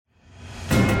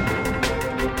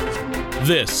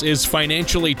This is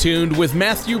Financially Tuned with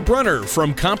Matthew Brunner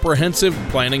from Comprehensive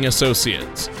Planning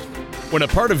Associates. When a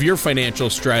part of your financial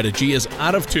strategy is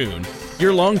out of tune,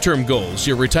 your long-term goals,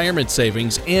 your retirement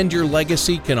savings, and your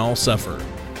legacy can all suffer.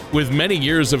 With many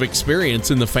years of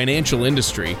experience in the financial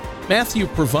industry, Matthew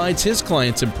provides his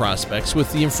clients and prospects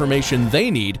with the information they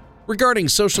need regarding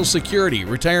Social Security,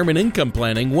 retirement income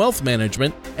planning, wealth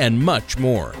management, and much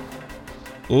more.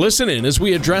 Listen in as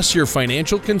we address your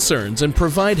financial concerns and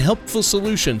provide helpful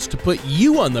solutions to put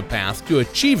you on the path to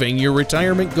achieving your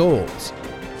retirement goals.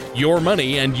 Your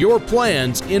money and your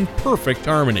plans in perfect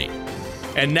harmony.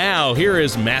 And now, here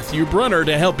is Matthew Brunner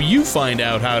to help you find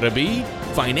out how to be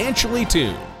financially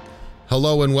tuned.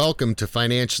 Hello and welcome to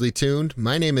Financially Tuned.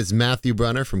 My name is Matthew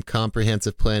Brunner from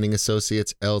Comprehensive Planning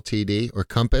Associates, Ltd., or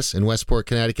Compass in Westport,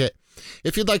 Connecticut.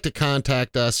 If you'd like to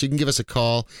contact us, you can give us a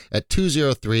call at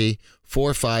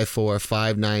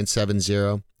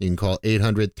 203-454-5970. You can call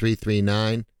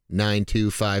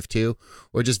 800-339-9252,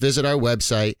 or just visit our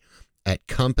website at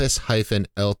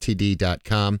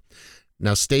compass-ltd.com.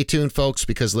 Now, stay tuned, folks,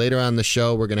 because later on in the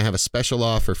show, we're going to have a special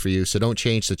offer for you, so don't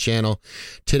change the channel.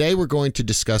 Today, we're going to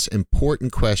discuss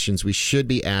important questions we should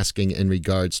be asking in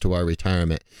regards to our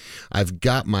retirement. I've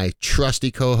got my trusty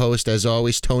co-host, as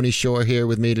always, Tony Shore, here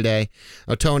with me today.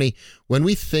 Now, Tony, when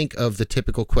we think of the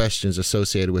typical questions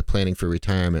associated with planning for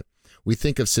retirement, we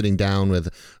think of sitting down with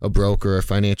a broker or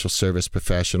financial service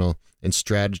professional and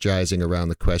strategizing around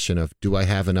the question of, do I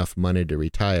have enough money to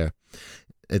retire?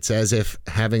 It's as if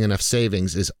having enough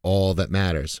savings is all that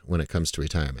matters when it comes to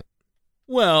retirement.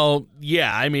 Well,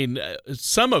 yeah, I mean,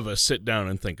 some of us sit down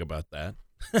and think about that.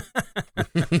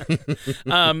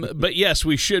 But yes,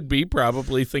 we should be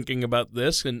probably thinking about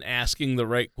this, and asking the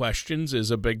right questions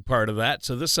is a big part of that.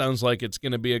 So this sounds like it's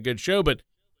going to be a good show. But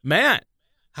Matt,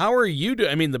 how are you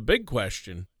doing? I mean, the big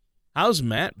question, how's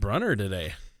Matt Brunner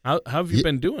today? How have you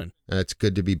been doing? It's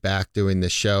good to be back doing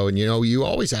this show. And, you know, you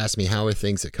always ask me, how are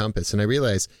things at Compass? And I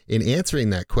realize in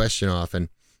answering that question often,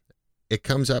 it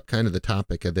comes up kind of the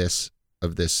topic of this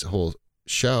whole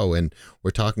show. And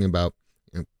we're talking about,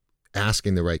 you know,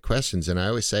 asking the right questions. And I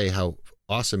always say how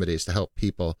awesome it is to help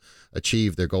people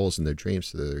achieve their goals and their dreams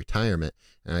for their retirement.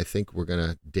 And I think we're going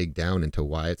to dig down into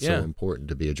why it's so important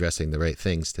to be addressing the right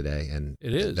things today. And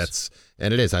it is.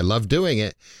 It is. I love doing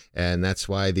it. And that's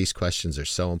why these questions are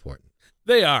so important.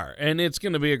 They are. And it's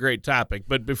going to be a great topic.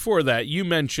 But before that, you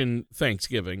mentioned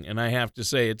Thanksgiving. And I have to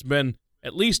say, it's been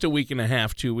at least a week and a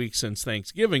half, 2 weeks since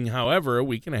Thanksgiving. However, a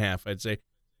week and a half, I'd say.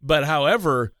 But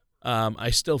however,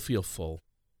 I still feel full.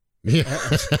 Yeah.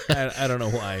 I don't know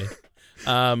why.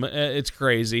 It's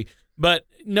crazy. But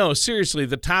no, seriously,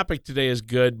 the topic today is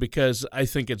good because I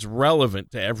think it's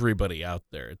relevant to everybody out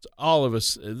there. It's all of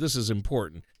us. This is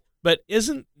important. But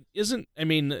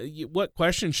what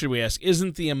question should we ask?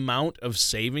 Isn't the amount of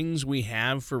savings we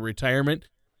have for retirement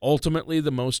ultimately the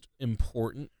most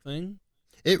important thing?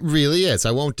 It really is.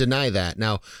 I won't deny that.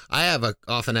 Now, I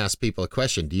often ask people a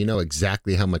question. Do you know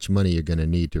exactly how much money you're going to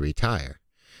need to retire?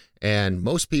 And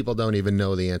most people don't even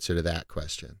know the answer to that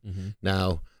question. Mm-hmm.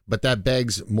 Now, but that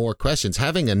begs more questions.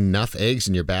 Having enough eggs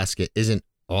in your basket isn't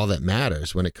all that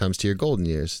matters when it comes to your golden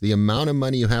years. The amount of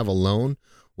money you have alone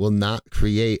will not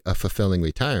create a fulfilling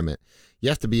retirement. You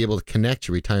have to be able to connect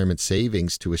your retirement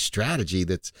savings to a strategy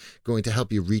that's going to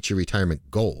help you reach your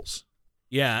retirement goals.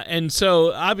 Yeah, and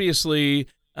so obviously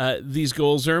these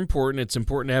goals are important. It's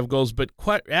important to have goals, but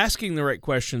asking the right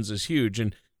questions is huge.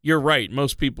 And you're right.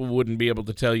 Most people wouldn't be able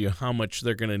to tell you how much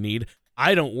they're going to need.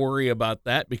 I don't worry about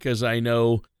that because I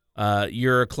know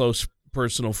you're a close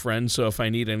personal friend. So if I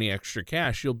need any extra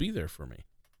cash, you'll be there for me.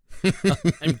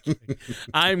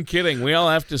 I'm kidding. We all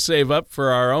have to save up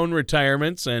for our own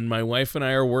retirements, and my wife and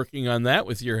I are working on that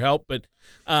with your help. But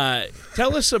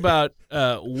tell us about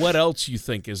what else you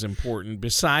think is important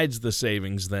besides the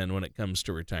savings then when it comes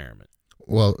to retirement.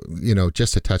 Well, you know,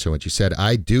 just to touch on what you said,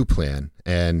 I do plan,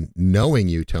 and knowing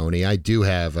you, Tony, I do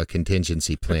have a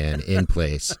contingency plan in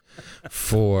place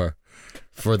for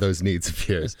those needs of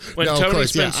yours. When Tony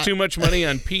spends too much money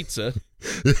on pizza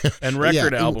and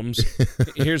record albums,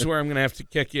 here's where I'm going to have to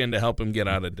kick you in to help him get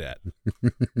out of debt.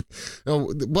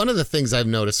 One of the things I've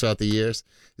noticed throughout the years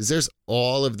is there's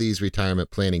all of these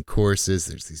retirement planning courses.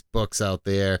 There's these books out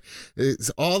there. There's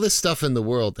all this stuff in the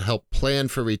world to help plan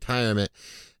for retirement.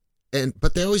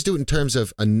 But they always do it in terms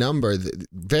of a number.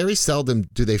 Very seldom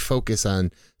do they focus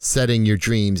on setting your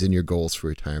dreams and your goals for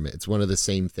retirement. It's one of the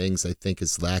same things I think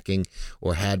is lacking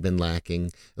or had been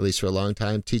lacking, at least for a long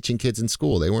time, teaching kids in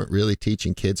school. They weren't really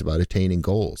teaching kids about attaining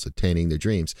goals, attaining their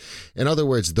dreams. In other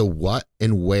words, the what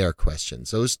and where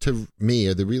questions, those to me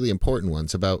are the really important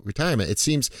ones about retirement. It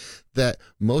seems that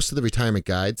most of the retirement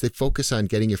guides, they focus on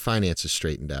getting your finances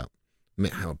straightened out.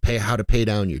 How to pay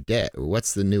down your debt, or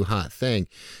what's the new hot thing.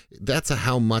 That's a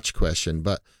how much question,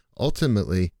 but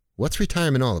ultimately, what's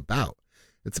retirement all about?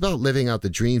 It's about living out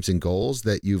the dreams and goals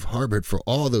that you've harbored for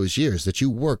all those years, that you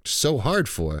worked so hard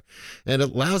for, and it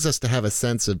allows us to have a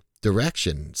sense of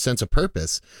direction, sense of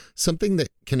purpose, something that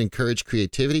can encourage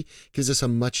creativity, gives us a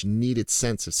much needed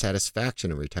sense of satisfaction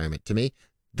in retirement. To me,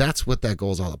 that's what that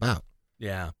goal is all about.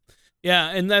 Yeah,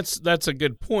 and that's a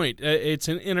good point. It's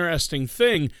an interesting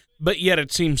thing, but yet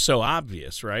it seems so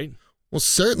obvious, right? Well,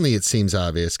 certainly it seems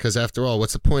obvious, because after all,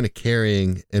 what's the point of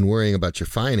carrying and worrying about your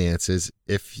finances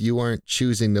if you aren't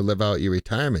choosing to live out your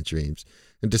retirement dreams?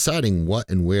 And deciding what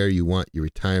and where you want your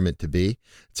retirement to be,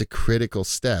 it's a critical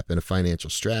step in a financial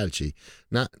strategy.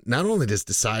 Not only does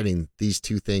deciding these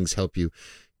two things help you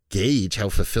gauge how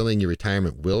fulfilling your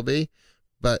retirement will be,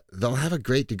 but they'll have a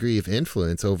great degree of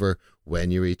influence over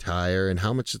when you retire and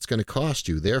how much it's going to cost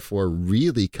you, therefore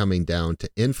really coming down to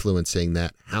influencing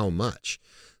that how much.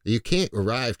 You can't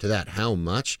arrive to that how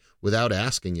much without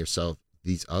asking yourself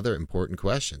these other important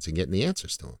questions and getting the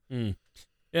answers to them.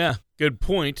 Yeah, good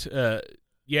point.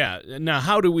 Now,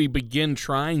 how do we begin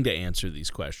trying to answer these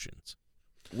questions?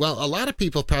 Well, a lot of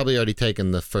people probably already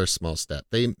taken the first small step.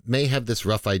 They may have this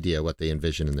rough idea what they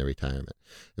envision in their retirement.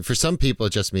 And for some people,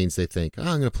 it just means they think, I'm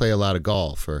going to play a lot of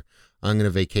golf, or I'm going to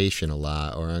vacation a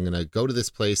lot, or I'm going to go to this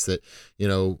place that,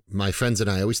 my friends and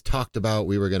I always talked about.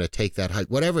 We were going to take that hike,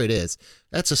 whatever it is.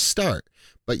 That's a start,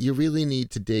 but you really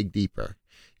need to dig deeper.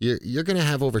 You're going to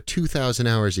have over 2,000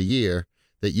 hours a year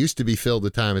that used to be filled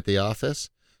with time at the office.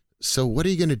 So what are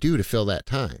you going to do to fill that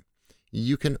time?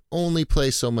 You can only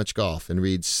play so much golf and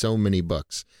read so many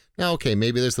books. Now, okay,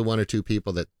 maybe there's the one or two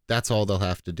people that's all they'll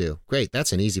have to do. Great,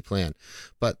 that's an easy plan.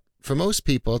 But for most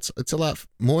people, it's a lot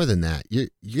more than that. You're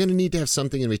going to need to have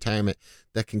something in retirement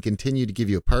that can continue to give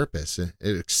you a purpose and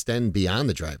extend beyond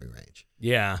the driving range.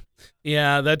 Yeah,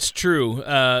 that's true.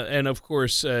 And of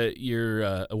course,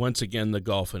 you're once again the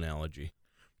golf analogy.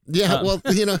 Yeah, well,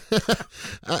 listen,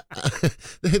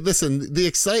 the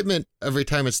excitement of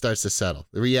retirement starts to settle.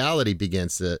 The reality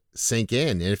begins to sink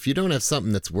in. And if you don't have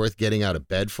something that's worth getting out of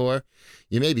bed for,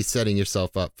 you may be setting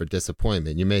yourself up for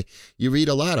disappointment. You read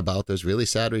a lot about those really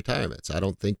sad retirements. I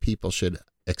don't think people should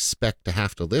expect to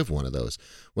have to live one of those.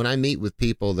 When I meet with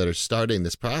people that are starting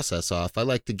this process off, I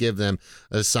like to give them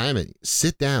an assignment.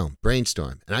 Sit down,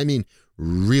 brainstorm. And I mean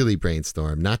really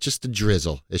brainstorm, not just a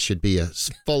drizzle. It should be a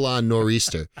full-on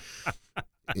nor'easter.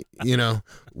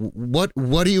 What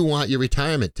do you want your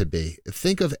retirement to be?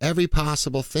 Think of every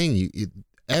possible thing,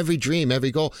 every dream, every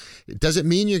goal. Does it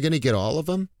mean you're going to get all of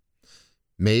them?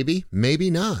 Maybe, maybe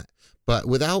not. But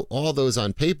without all those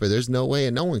on paper, there's no way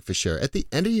of knowing for sure. At the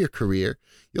end of your career,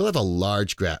 you'll have a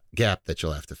large gap that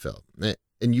you'll have to fill.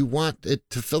 And you want it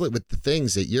to fill it with the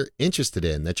things that you're interested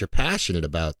in, that you're passionate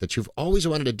about, that you've always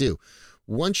wanted to do.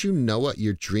 Once you know what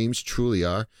your dreams truly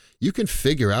are, you can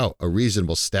figure out a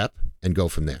reasonable step and go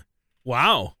from there.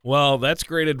 Wow. Well, that's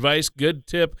great advice. Good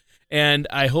tip. And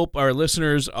I hope our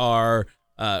listeners are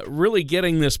really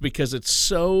getting this, because it's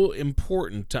so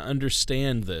important to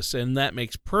understand this. And that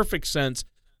makes perfect sense.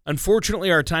 Unfortunately,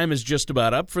 our time is just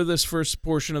about up for this first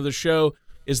portion of the show.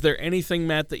 Is there anything,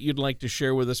 Matt, that you'd like to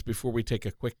share with us before we take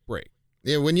a quick break?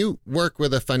 Yeah, when you work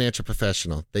with a financial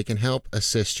professional, they can help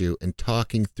assist you in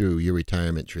talking through your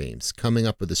retirement dreams, coming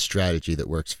up with a strategy that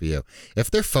works for you. If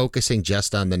they're focusing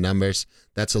just on the numbers,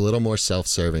 that's a little more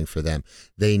self-serving for them.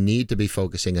 They need to be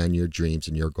focusing on your dreams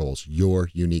and your goals,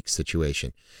 your unique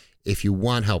situation. If you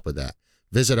want help with that,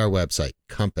 visit our website,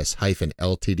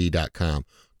 compass-ltd.com.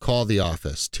 Call the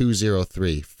office,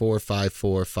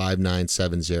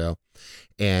 203-454-5970.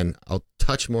 And I'll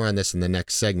touch more on this in the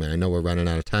next segment. I know we're running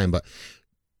out of time, but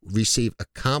receive a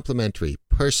complimentary,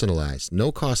 personalized,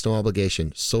 no cost, no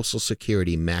obligation Social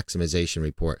Security maximization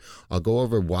report. I'll go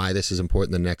over why this is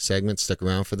important in the next segment. Stick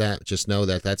around for that. Just know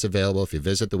that that's available. If you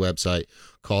visit the website,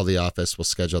 call the office. We'll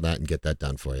schedule that and get that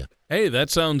done for you. Hey, that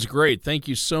sounds great. Thank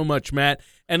you so much, Matt.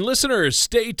 And listeners,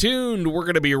 stay tuned. We're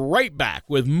going to be right back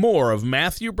with more of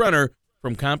Matthew Brunner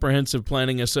from Comprehensive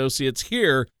Planning Associates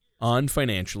here on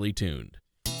Financially Tuned.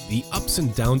 The ups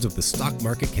and downs of the stock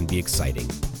market can be exciting,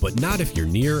 but not if you're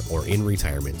near or in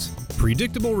retirement.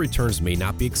 Predictable returns may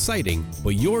not be exciting,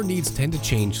 but your needs tend to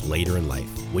change later in life.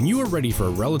 When you are ready for a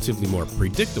relatively more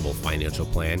predictable financial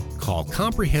plan, call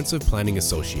Comprehensive Planning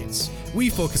Associates. We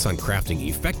focus on crafting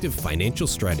effective financial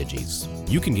strategies.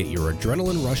 You can get your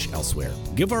adrenaline rush elsewhere.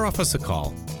 Give our office a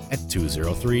call at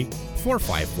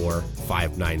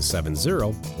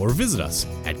 203-454-5970 or visit us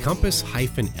at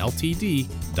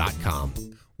compass-ltd.com.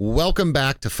 Welcome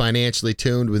back to Financially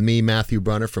Tuned with me, Matthew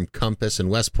Brunner from Compass in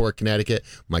Westport, Connecticut.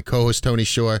 My co-host, Tony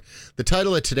Shore. The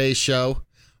title of today's show,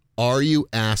 Are You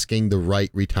Asking the Right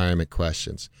Retirement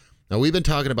Questions? Now, we've been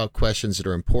talking about questions that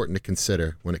are important to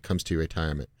consider when it comes to your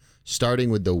retirement, starting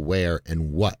with the where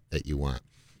and what that you want.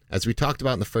 As we talked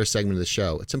about in the first segment of the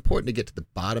show, it's important to get to the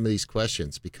bottom of these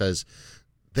questions because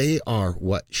they are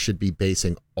what should be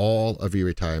basing all of your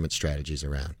retirement strategies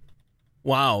around.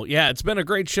 Wow. Yeah, it's been a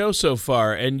great show so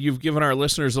far, and you've given our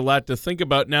listeners a lot to think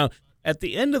about. Now, at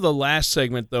the end of the last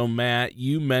segment, though, Matt,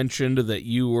 you mentioned that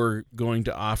you were going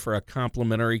to offer a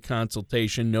complimentary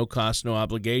consultation, no cost, no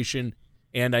obligation,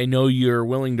 and I know you're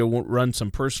willing to run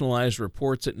some personalized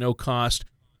reports at no cost.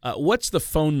 What's the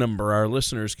phone number our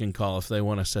listeners can call if they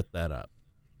want to set that up?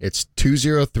 It's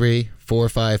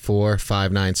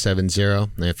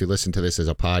 203-454-5970. And if you listen to this as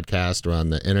a podcast or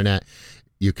on the internet,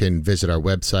 you can visit our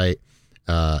website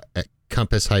at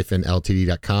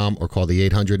compass-ltd.com or call the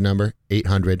 800 number,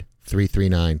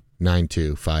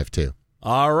 800-339-9252.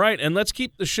 All right, and let's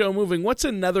keep the show moving. What's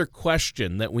another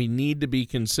question that we need to be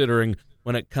considering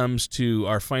when it comes to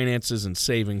our finances and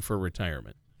saving for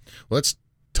retirement? Let's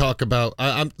talk about,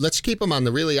 let's keep them on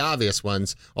the really obvious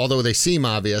ones. Although they seem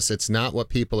obvious, it's not what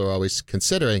people are always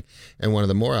considering. And one of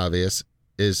the more obvious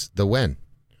is the when.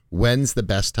 When's the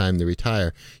best time to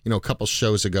retire? You know, a couple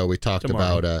shows ago, we talked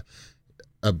about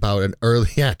an early,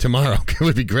 tomorrow. It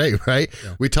would be great, right?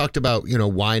 Yeah. We talked about,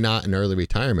 why not an early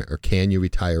retirement, or can you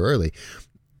retire early?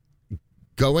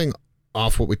 Going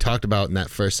off what we talked about in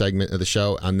that first segment of the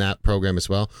show on that program as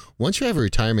well, once you have a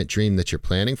retirement dream that you're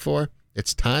planning for,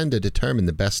 it's time to determine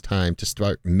the best time to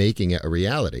start making it a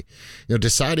reality.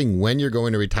 Deciding when you're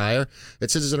going to retire,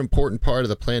 it's an important part of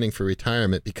the planning for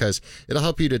retirement because it'll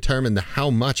help you determine the how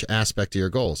much aspect of your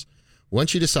goals.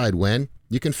 Once you decide when,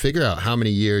 you can figure out how many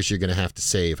years you're going to have to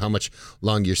save, how much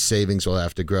longer your savings will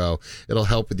have to grow. It'll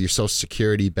help with your Social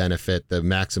Security benefit, the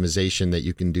maximization that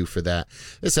you can do for that.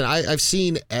 Listen, I've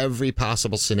seen every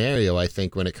possible scenario, I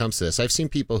think, when it comes to this. I've seen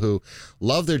people who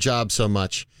love their job so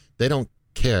much, they don't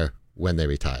care when they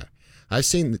retire. I've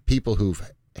seen people who've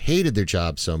hated their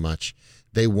job so much,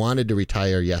 they wanted to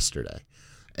retire yesterday.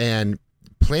 And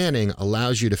planning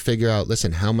allows you to figure out,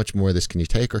 listen, how much more of this can you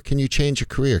take, or can you change your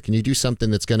career? Can you do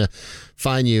something that's going to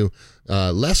find you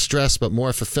less stress but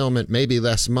more fulfillment, maybe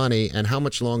less money, and how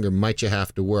much longer might you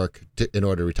have to work in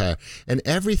order to retire? And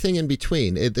everything in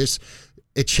between.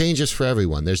 It changes for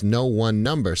everyone. There's no one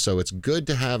number, so it's good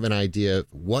to have an idea of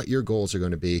what your goals are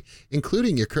going to be,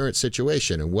 including your current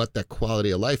situation and what that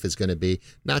quality of life is going to be,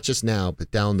 not just now,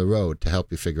 but down the road to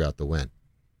help you figure out the when.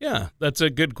 Yeah, that's a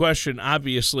good question,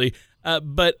 obviously.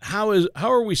 But how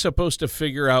are we supposed to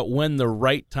figure out when the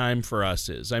right time for us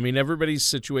is? I mean, everybody's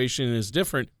situation is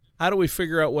different. How do we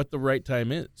figure out what the right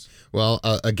time is? Well,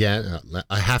 again,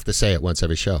 I have to say it once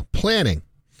every show. Planning,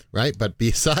 right? But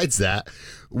besides that,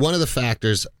 one of the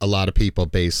factors a lot of people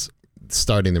base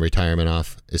starting the retirement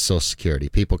off is Social Security.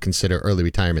 People consider early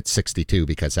retirement 62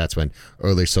 because that's when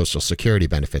early Social Security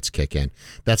benefits kick in.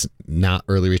 That's not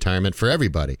early retirement for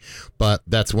everybody, but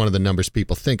that's one of the numbers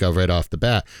people think of right off the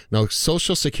bat. Now,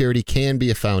 Social Security can be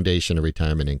a foundation of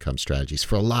retirement income strategies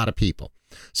for a lot of people.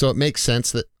 So it makes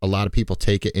sense that a lot of people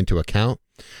take it into account.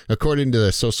 According to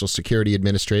the Social Security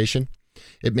Administration,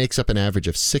 it makes up an average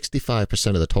of 65%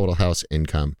 of the total house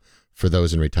income for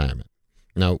those in retirement.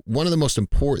 Now, one of the most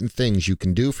important things you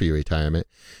can do for your retirement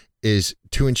is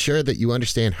to ensure that you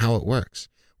understand how it works,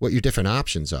 what your different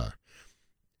options are.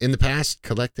 In the past,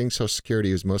 collecting Social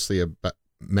Security was mostly a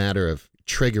matter of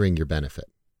triggering your benefit.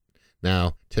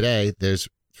 Now, today, there's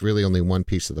really only one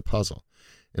piece of the puzzle.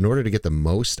 In order to get the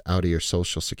most out of your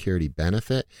Social Security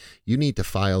benefit, you need to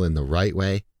file in the right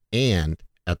way and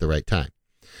at the right time.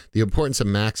 The importance of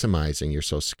maximizing your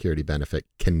Social Security benefit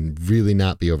can really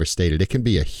not be overstated. It can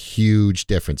be a huge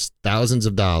difference, thousands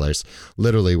of dollars,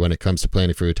 literally, when it comes to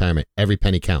planning for retirement. Every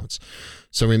penny counts.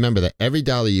 So remember that every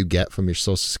dollar you get from your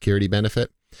Social Security benefit,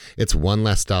 it's one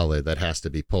less dollar that has to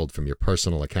be pulled from your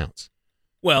personal accounts.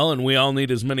 Well, and we all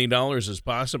need as many dollars as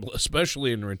possible,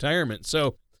 especially in retirement.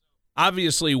 So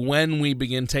obviously, when we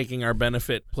begin taking our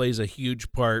benefit plays a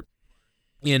huge part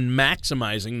in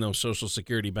maximizing those Social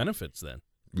Security benefits then.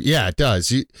 Yeah, it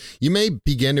does. You may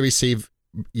begin to receive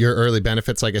your early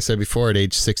benefits, like I said before, at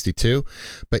age 62,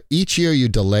 but each year you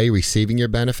delay receiving your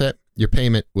benefit, your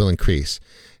payment will increase.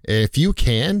 If you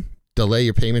can delay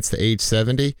your payments to age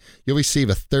 70, you'll receive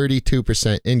a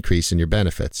 32% increase in your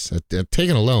benefits.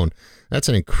 Taken alone, that's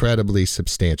an incredibly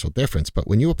substantial difference. But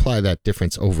when you apply that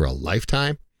difference over a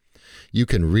lifetime, you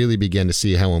can really begin to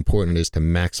see how important it is to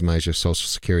maximize your Social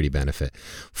Security benefit.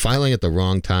 Filing at the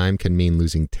wrong time can mean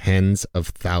losing tens of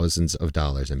thousands of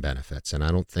dollars in benefits. And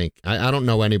I don't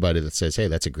know anybody that says, hey,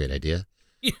 that's a great idea.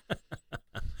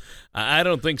 I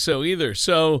don't think so either.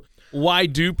 So why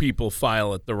do people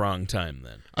file at the wrong time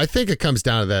then? I think it comes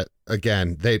down to that,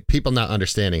 again, people not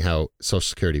understanding how Social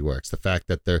Security works. The fact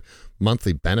that their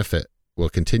monthly benefit will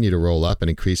continue to roll up and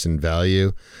increase in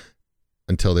value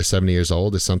until they're 70 years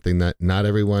old is something that not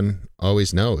everyone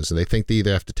always knows. And they think they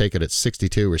either have to take it at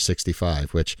 62 or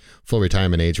 65, which full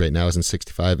retirement age right now isn't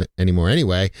 65 anymore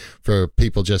anyway for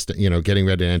people just, getting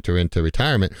ready to enter into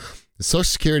retirement. Social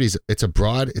Security, it's a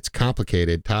broad, it's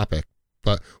complicated topic,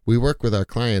 but we work with our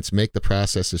clients, make the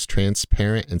process as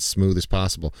transparent and smooth as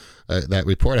possible. That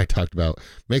report I talked about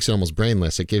makes it almost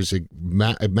brainless. It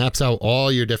it maps out all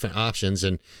your different options,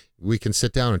 and we can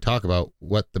sit down and talk about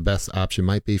what the best option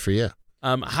might be for you.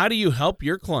 How do you help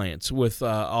your clients with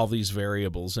all these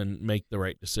variables and make the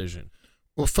right decision?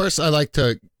 Well, first,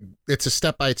 it's a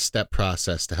step-by-step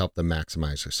process to help them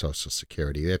maximize their Social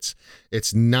Security. It's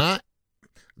not,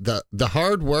 the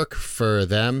hard work for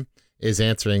them is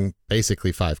answering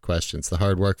basically 5 questions. The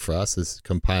hard work for us is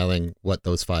compiling what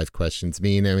those 5 questions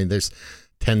mean. I mean, there's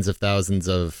tens of thousands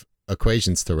of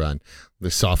equations to run. The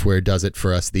software does it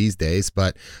for us these days,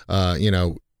 but,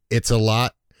 it's a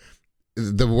lot.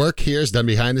 The work here is done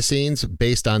behind the scenes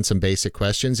based on some basic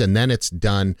questions, and then it's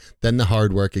done. Then the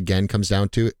hard work again comes down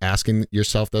to asking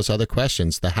yourself those other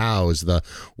questions, the hows, the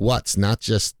what's, not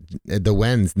just the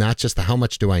whens, not just the how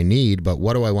much do I need, but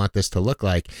what do I want this to look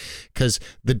like? Because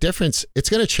the difference, it's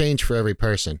going to change for every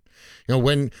person.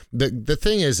 When the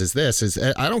thing is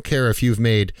I don't care if you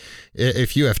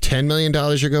have $10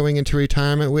 million you're going into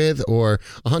retirement with, or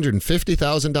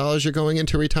 $150,000 you're going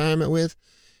into retirement with.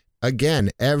 Again,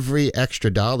 every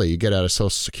extra dollar you get out of Social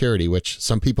Security, which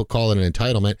some people call it an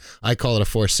entitlement, I call it a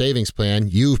forced savings plan.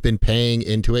 You've been paying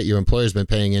into it. Your employer's been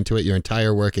paying into it your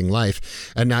entire working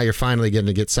life. And now you're finally going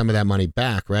to get some of that money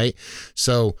back, right?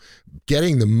 So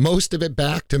getting the most of it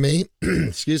back to me,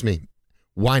 excuse me,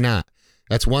 why not?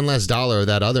 That's one less dollar of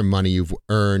that other money you've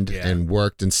earned and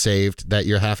worked and saved that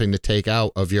you're having to take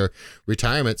out of your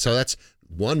retirement. So that's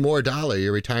one more dollar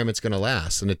your retirement's going to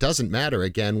last. And it doesn't matter,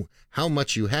 again, how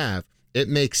much you have. It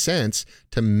makes sense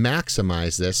to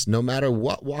maximize this no matter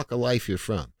what walk of life you're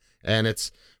from. And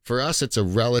for us, it's a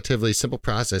relatively simple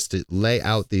process to lay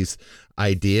out these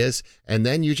ideas, and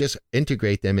then you just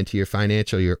integrate them into your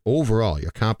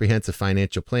comprehensive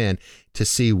financial plan to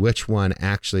see which one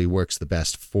actually works the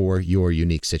best for your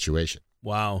unique situation.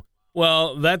 Wow.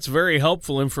 Well, that's very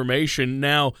helpful information.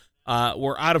 Now,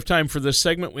 we're out of time for this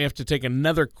segment. We have to take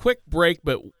another quick break,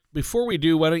 but before we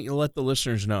do, why don't you let the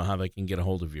listeners know how they can get a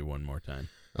hold of you one more time?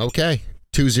 Okay.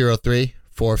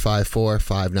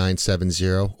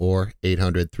 203-454-5970 or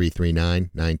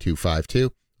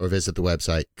 800-339-9252, or visit the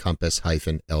website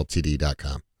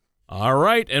compass-ltd.com. All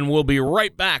right, and we'll be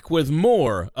right back with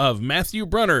more of Matthew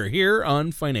Brunner here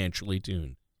on Financially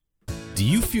Tuned. Do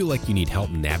you feel like you need help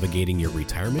navigating your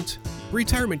retirement?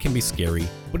 Retirement can be scary,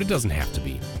 but it doesn't have to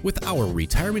be. With our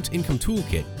Retirement Income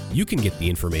Toolkit, you can get the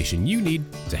information you need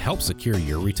to help secure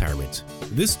your retirement.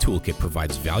 This toolkit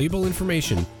provides valuable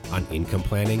information on income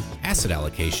planning, asset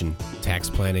allocation, tax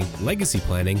planning, legacy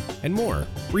planning, and more.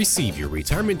 Receive your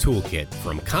Retirement Toolkit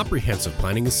from Comprehensive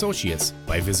Planning Associates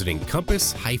by visiting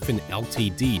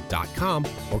compass-ltd.com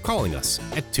or calling us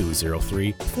at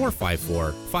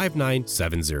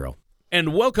 203-454-5970.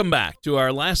 And welcome back to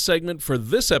our last segment for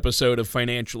this episode of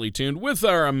Financially Tuned with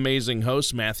our amazing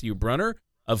host, Matthew Brunner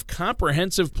of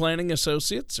Comprehensive Planning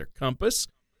Associates, or Compass,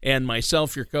 and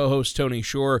myself, your co-host, Tony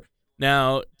Shore.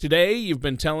 Now, today you've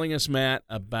been telling us, Matt,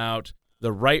 about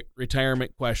the right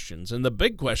retirement questions. And the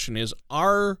big question is,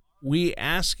 are we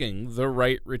asking the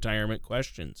right retirement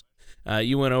questions?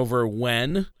 You went over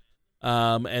when,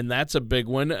 and that's a big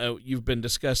one. You've been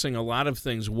discussing a lot of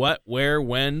things, what, where,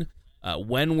 when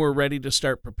we're ready to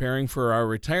start preparing for our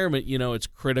retirement. It's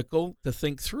critical to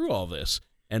think through all this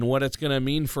and what it's going to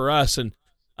mean for us. And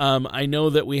I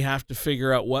know that we have to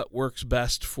figure out what works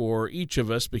best for each of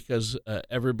us because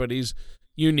everybody's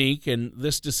unique, and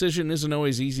this decision isn't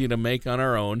always easy to make on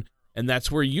our own. And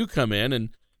that's where you come in. And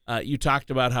you talked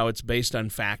about how it's based on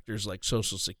factors like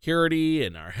Social Security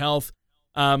and our health.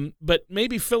 But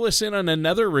maybe fill us in on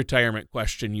another retirement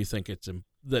question you think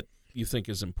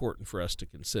is important for us to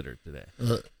consider today.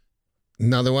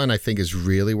 Another one I think is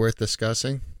really worth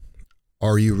discussing.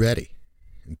 Are you ready?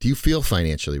 Do you feel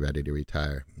financially ready to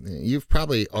retire? You've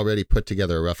probably already put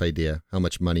together a rough idea how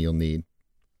much money you'll need.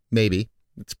 Maybe.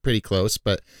 It's pretty close,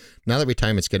 but now that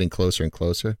retirement's getting closer and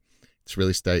closer, it's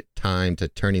really time to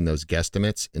turning those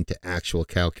guesstimates into actual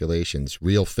calculations,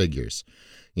 real figures.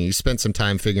 You spent some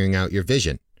time figuring out your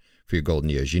vision for your golden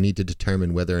years. You need to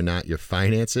determine whether or not your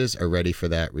finances are ready for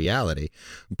that reality.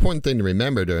 Important thing to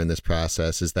remember during this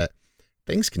process is that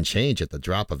things can change at the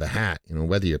drop of a hat.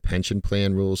 Whether your pension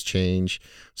plan rules change,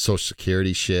 Social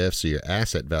Security shifts, or your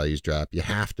asset values drop, you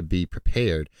have to be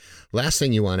prepared. Last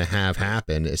thing you want to have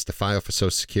happen is to file for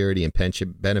Social Security and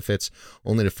pension benefits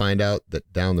only to find out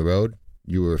that down the road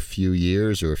you were a few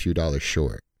years or a few dollars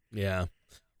short. Yeah.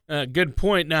 Good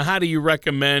point. Now, how do you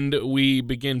recommend we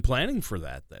begin planning for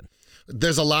that then?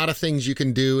 There's a lot of things you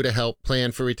can do to help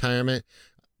plan for retirement.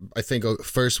 I think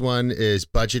first one is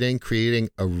budgeting, creating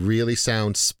a really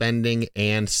sound spending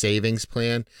and savings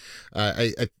plan.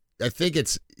 I think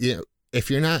it's,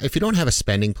 if you don't have a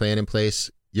spending plan in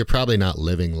place, you're probably not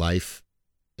living life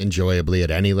enjoyably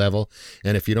at any level.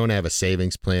 And if you don't have a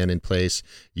savings plan in place,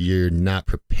 you're not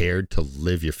prepared to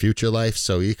live your future life.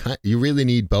 So you really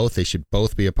need both. They should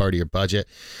both be a part of your budget.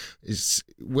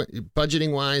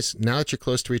 Budgeting wise, now that you're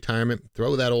close to retirement,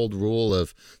 throw that old rule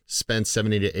of spend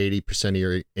 70 to 80% of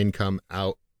your income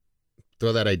out.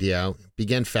 Throw that idea out.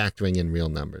 Begin factoring in real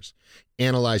numbers.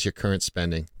 Analyze your current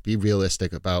spending. Be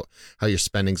realistic about how your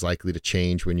spending's likely to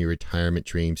change when your retirement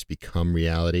dreams become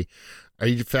reality. Are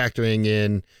you factoring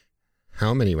in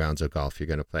how many rounds of golf you're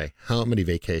going to play? How many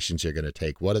vacations you're going to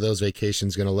take? What are those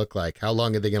vacations going to look like? How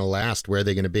long are they going to last? Where are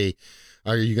they going to be?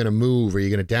 Are you going to move? Are you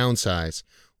going to downsize?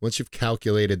 Once you've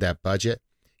calculated that budget,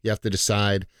 you have to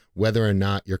decide whether or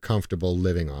not you're comfortable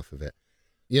living off of it.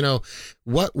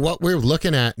 What we're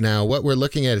looking at now, what we're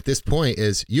looking at this point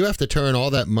is you have to turn all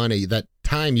that money, that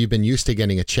time you've been used to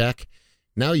getting a check,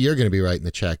 now you're going to be writing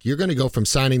the check. You're going to go from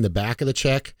signing the back of the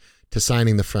check to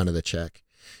signing the front of the check.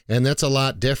 And that's a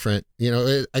lot different.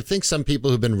 I think some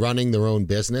people who've been running their own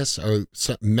business are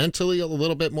mentally a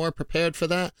little bit more prepared for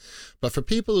that. But for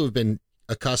people who've been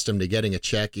accustomed to getting a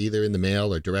check either in the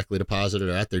mail or directly deposited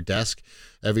or at their desk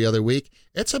every other week,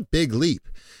 it's a big leap.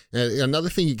 Another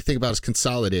thing you can think about is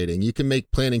consolidating. You can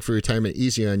make planning for retirement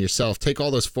easier on yourself. Take all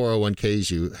those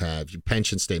 401ks you have, your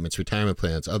pension statements, retirement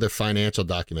plans, other financial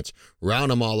documents,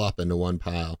 round them all up into one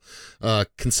pile.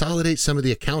 Consolidate some of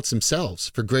the accounts themselves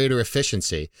for greater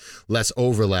efficiency, less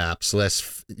overlaps,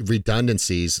 less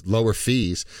redundancies, lower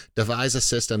fees. Devise a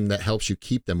system that helps you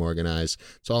keep them organized.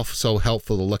 It's also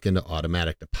helpful to look into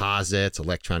automatic deposits,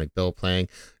 electronic bill paying.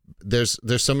 There's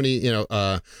so many,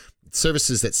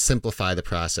 services that simplify the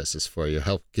processes for you,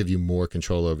 help give you more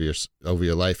control over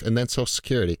your life. And then Social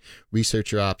Security,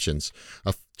 research your options.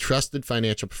 A trusted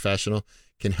financial professional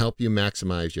can help you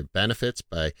maximize your benefits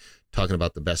by talking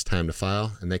about the best time to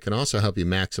file. And they can also help you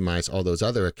maximize all those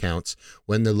other accounts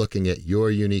when they're looking at your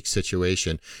unique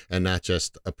situation and not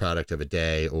just a product of a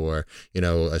day or,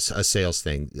 a sales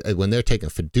thing. When they're taking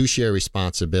fiduciary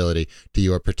responsibility to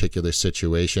your particular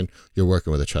situation, you're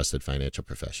working with a trusted financial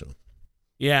professional.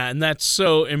 Yeah, and that's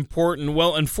so important.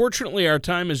 Well, unfortunately, our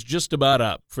time is just about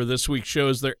up for this week's show.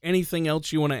 Is there anything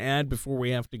else you want to add before we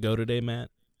have to go today,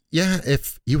 Matt? Yeah,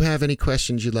 if you have any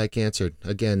questions you'd like answered,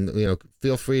 again,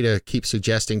 feel free to keep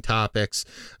suggesting topics.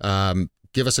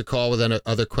 Give us a call with any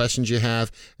other questions you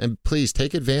have. And please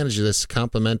take advantage of this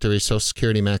complimentary Social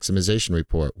Security maximization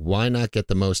report. Why not get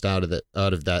the most out of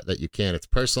that you can? It's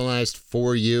personalized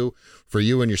for you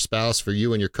and your spouse, for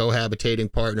you and your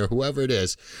cohabitating partner, whoever it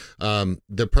is.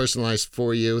 They're personalized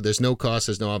for you. There's no cost,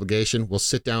 there's no obligation. We'll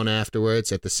sit down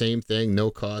afterwards at the same thing,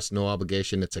 no cost, no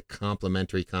obligation. It's a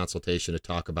complimentary consultation to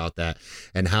talk about that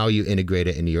and how you integrate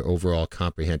it into your overall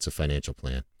comprehensive financial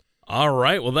plan. All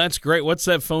right. Well, that's great. What's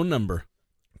that phone number?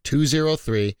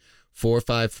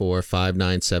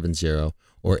 203-454-5970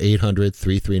 or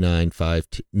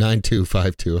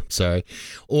 800-339-9252.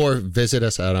 Or visit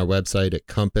us on our website at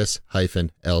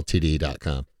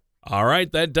compass-ltd.com. All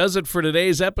right, that does it for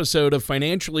today's episode of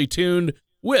Financially Tuned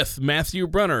with Matthew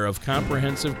Brunner of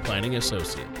Comprehensive Planning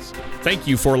Associates. Thank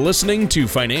you for listening to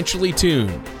Financially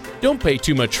Tuned. Don't pay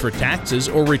too much for taxes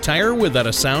or retire without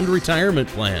a sound retirement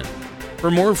plan. For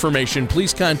more information,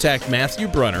 please contact Matthew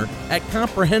Brunner at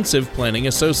Comprehensive Planning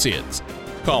Associates.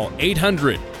 Call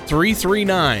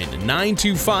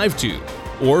 800-339-9252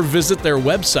 or visit their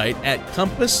website at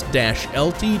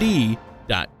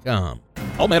compass-ltd.com.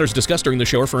 All matters discussed during the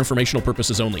show are for informational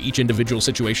purposes only. Each individual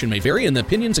situation may vary, and the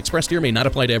opinions expressed here may not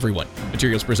apply to everyone.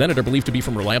 Materials presented are believed to be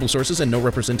from reliable sources, and no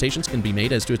representations can be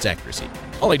made as to its accuracy.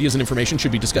 All ideas and information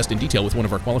should be discussed in detail with one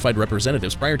of our qualified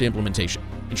representatives prior to implementation.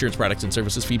 Insurance products and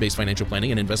services, fee-based financial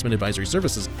planning, and investment advisory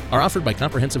services are offered by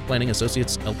Comprehensive Planning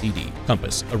Associates, Ltd.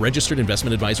 Compass, a registered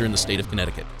investment advisor in the state of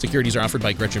Connecticut. Securities are offered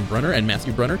by Gretchen Brunner and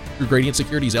Matthew Brunner through Gradient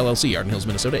Securities, LLC, Arden Hills,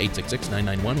 Minnesota,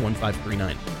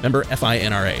 866-991-1539. Member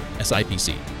FINRA,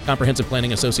 SIPC. Comprehensive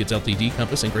Planning Associates, Ltd.,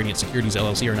 Compass, and Gradient Securities,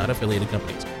 LLC are not affiliated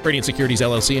companies. Gradient Securities,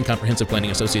 LLC, and Comprehensive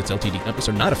Planning Associates, Ltd., Compass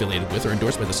are not affiliated with or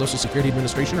endorsed by the Social Security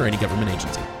Administration or any government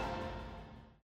agency.